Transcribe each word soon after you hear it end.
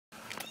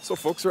So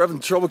folks, we're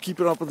having trouble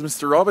keeping up with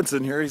Mr.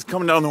 Robinson here. He's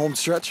coming down the home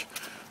stretch.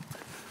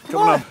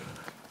 Come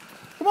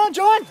on,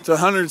 John. To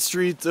 100th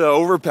Street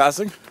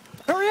overpassing.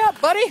 Hurry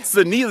up, buddy. It's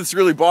the knee that's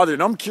really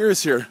bothering. I'm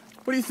curious here.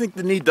 What do you think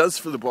the knee does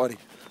for the body?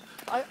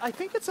 I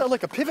think it's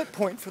like a pivot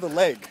point for the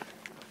leg.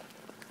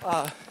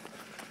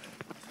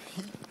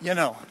 You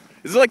know.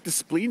 Is it like the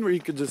spleen where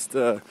you could just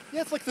Yeah,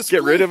 it's like the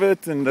get rid of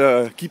it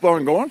and keep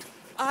on going?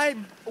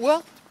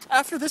 Well,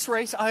 after this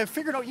race, I have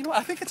figured out,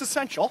 I think it's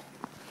essential.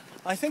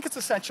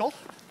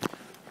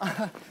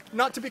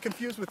 Not to be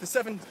confused with the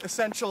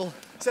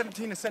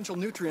 17 essential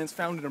nutrients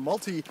found in a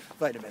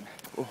multivitamin.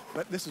 Oh.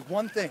 But this is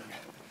one thing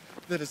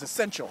that is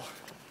essential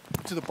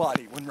to the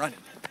body when running.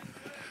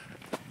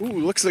 Ooh,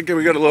 looks like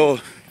we got a little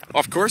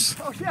off course.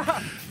 Oh,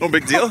 yeah. No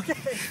big deal. Okay.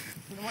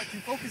 You know what?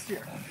 Keep focused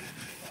here.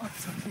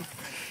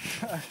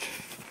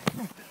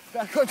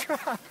 Back on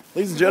track.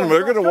 Ladies and gentlemen,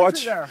 we're going to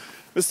watch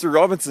Mr.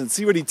 Robinson,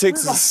 see what he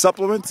takes as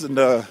supplements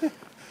and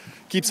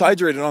keeps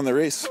hydrated on the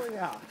race. Oh,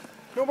 yeah.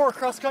 No more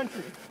cross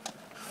country.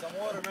 Some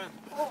water, man.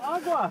 Oh,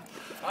 agua.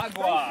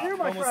 Agua. Thank you,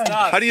 my friend.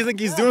 How do you think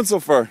he's doing so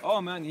far?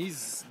 Oh, man,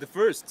 he's the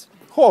first.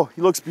 Oh,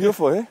 he looks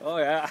beautiful, eh? Oh,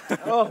 yeah.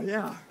 Oh,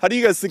 yeah. How do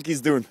you guys think he's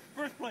doing?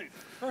 First place.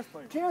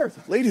 Cheers.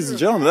 Ladies and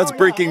gentlemen, that's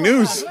breaking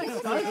news.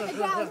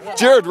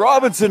 Jared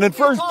Robinson in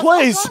first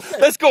place.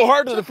 Let's go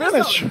hard to the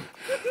finish.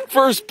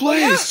 First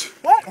place.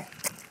 What?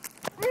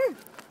 Woo!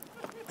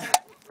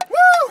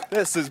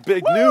 This is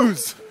big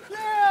news.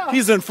 Yeah.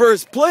 He's in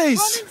first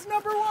place. Running's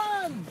number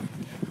one.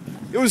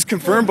 It was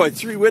confirmed by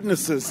 3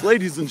 witnesses.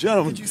 Ladies and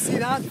gentlemen, Did you see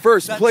that?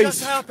 First that place.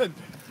 Just happened.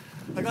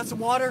 I got some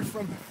water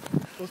from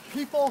those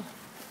people.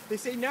 They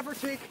say never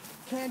take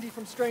candy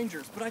from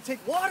strangers, but I take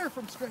water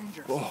from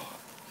strangers. Oh.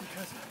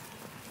 Because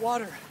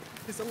water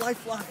is a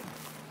lifeline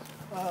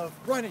of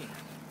running.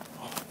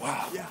 Oh,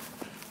 wow. Yeah.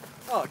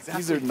 Oh,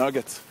 exactly. These are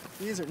nuggets.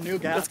 These are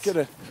nougats. Let's get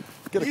a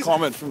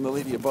comment from the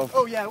lady above.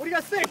 Oh, yeah. What do you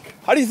guys think?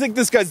 How do you think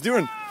this guy's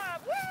doing?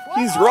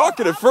 He's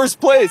rocking it. First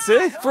place,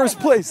 eh? First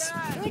place.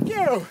 Thank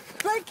you.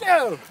 Thank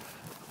you.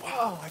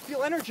 Wow, I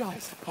feel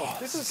energized. Oh,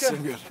 this is so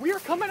good. good. We are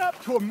coming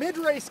up to a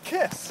mid-race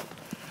kiss.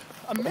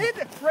 A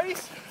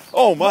mid-race.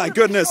 Oh my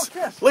goodness.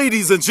 Kiss.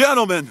 Ladies and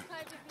gentlemen.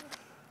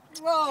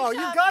 Oh, you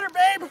got her,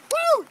 babe.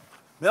 Woo!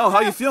 Mel, how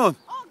you feeling?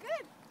 Oh,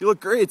 good. You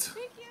look great.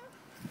 Thank you.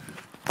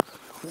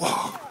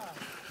 Whoa.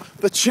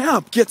 The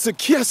champ gets a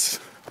kiss.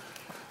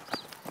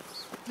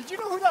 Did you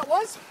know who that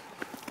was?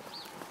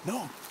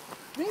 No.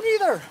 Me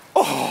neither.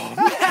 Oh.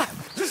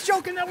 Just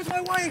joking, that was my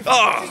wife.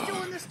 Oh. She's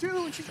doing this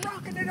too, and she's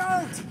rocking it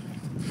out.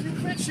 You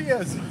bet she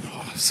is.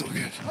 Oh, so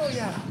good. Oh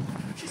yeah,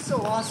 she's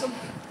so awesome.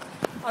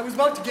 I was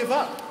about to give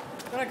up.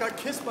 Then I got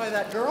kissed by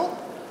that girl.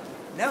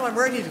 Now I'm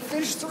ready to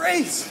finish the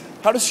race.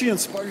 How does she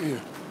inspire you?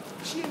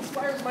 She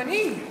inspires my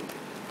knee.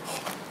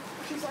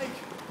 She's like,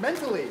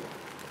 mentally.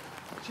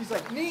 She's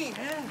like, knee,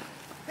 man.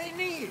 Hey,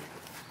 knee,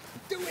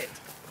 do it.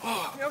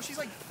 You know, she's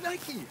like,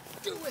 Nike,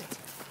 do it.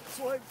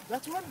 So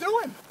that's what I'm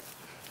doing.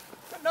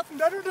 Got nothing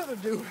better to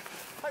do.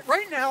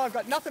 Right now, I've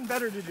got nothing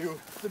better to do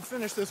than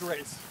finish this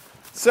race.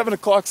 7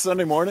 o'clock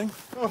Sunday morning.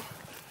 Oh,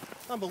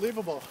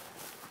 unbelievable.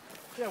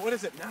 Yeah, what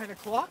is it, 9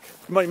 o'clock?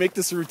 You might make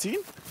this a routine.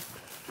 I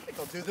think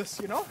I'll do this,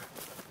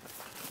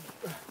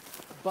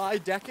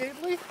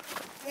 bi-decadely.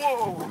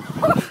 Whoa.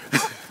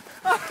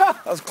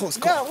 That was a close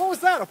call. Yeah, what was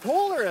that, a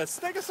pole or a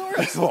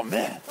stegosaurus? Oh,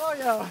 man. Oh,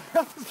 yeah.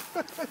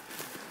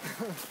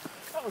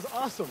 That was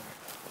awesome.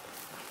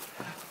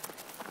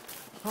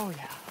 Oh,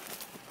 yeah.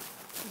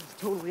 This is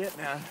totally it,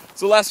 man.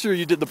 So last year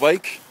you did the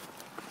bike.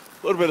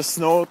 A little bit of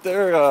snow out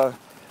there.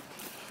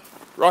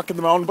 Rocking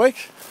the mountain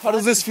bike. How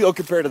does this feel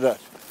compared to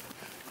that?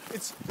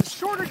 It's a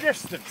shorter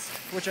distance,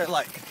 which I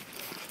like.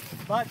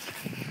 But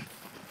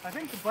I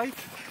think the bike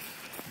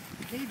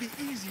may be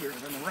easier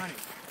than the running.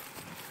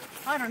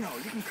 I don't know,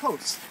 you can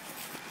coast.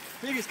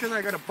 Maybe it's because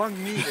I got a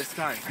bung knee this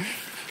time.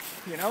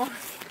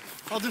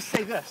 I'll just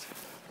say this.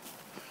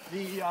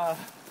 The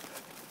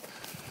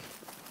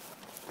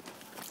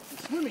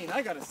swimming,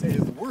 I gotta say,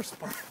 is the worst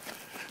part.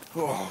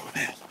 Oh,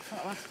 man.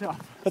 Oh, that's tough.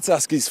 Let's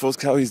ask these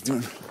folks how he's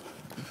doing.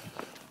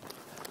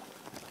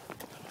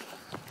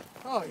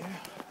 Oh, yeah.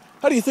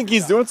 How do you think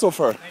he's doing so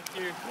far? Thank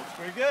you. Looks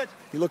pretty good.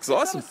 He looks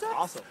awesome.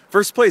 Awesome.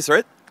 First place,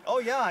 right? Oh,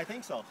 yeah, I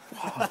think so.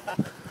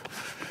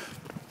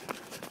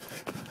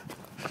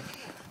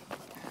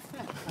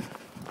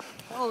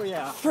 Oh,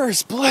 yeah.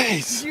 First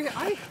place.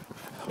 That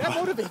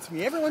motivates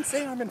me. Everyone's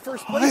saying I'm in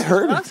first place. I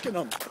heard I'm it. asking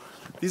them.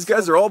 These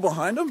guys are all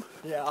behind him?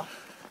 Yeah.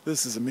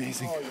 This is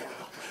amazing. Oh, yeah.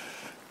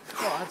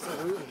 Oh,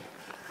 absolutely.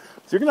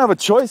 So you're going to have a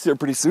choice here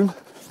pretty soon.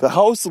 The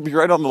house will be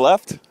right on the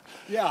left.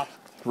 Yeah.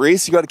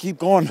 Race, you got to keep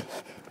going.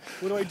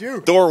 What do I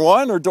do? Door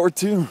 1 or door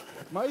 2?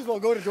 Might as well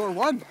go to door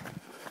 1.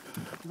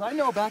 Because I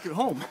know back at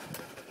home,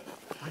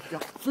 I've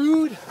got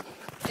food,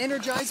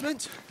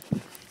 energizement,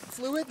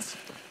 fluids,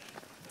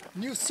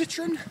 new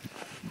citronella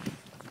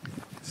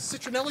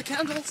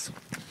candles.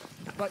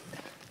 But,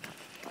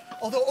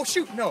 although, oh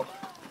shoot, no.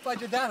 If I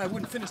did that, I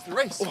wouldn't finish the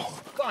race. Oh.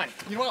 Fine.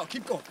 You know what? I'll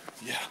keep going.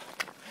 Yeah.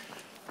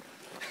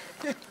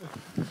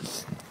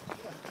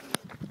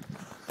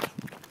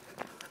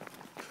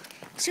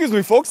 Excuse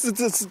me, folks. It's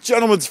this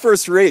gentleman's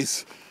first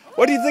race.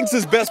 What do you think's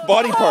his best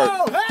body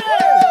part?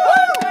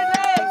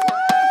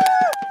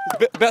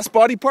 Best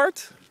body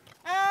part?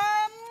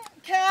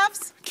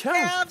 Calves.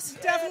 Calves.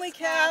 Definitely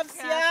calves.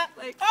 Yeah.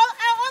 Like,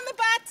 On the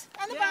butt.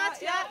 On the butt.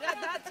 yeah,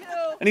 that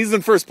too. And he's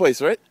in first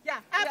place, right? Yeah,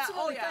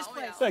 absolutely. Yeah, First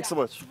place. Thanks so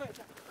much.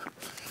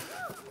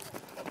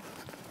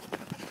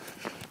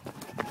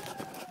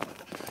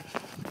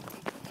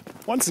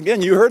 Once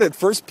again, you heard it,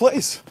 first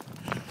place.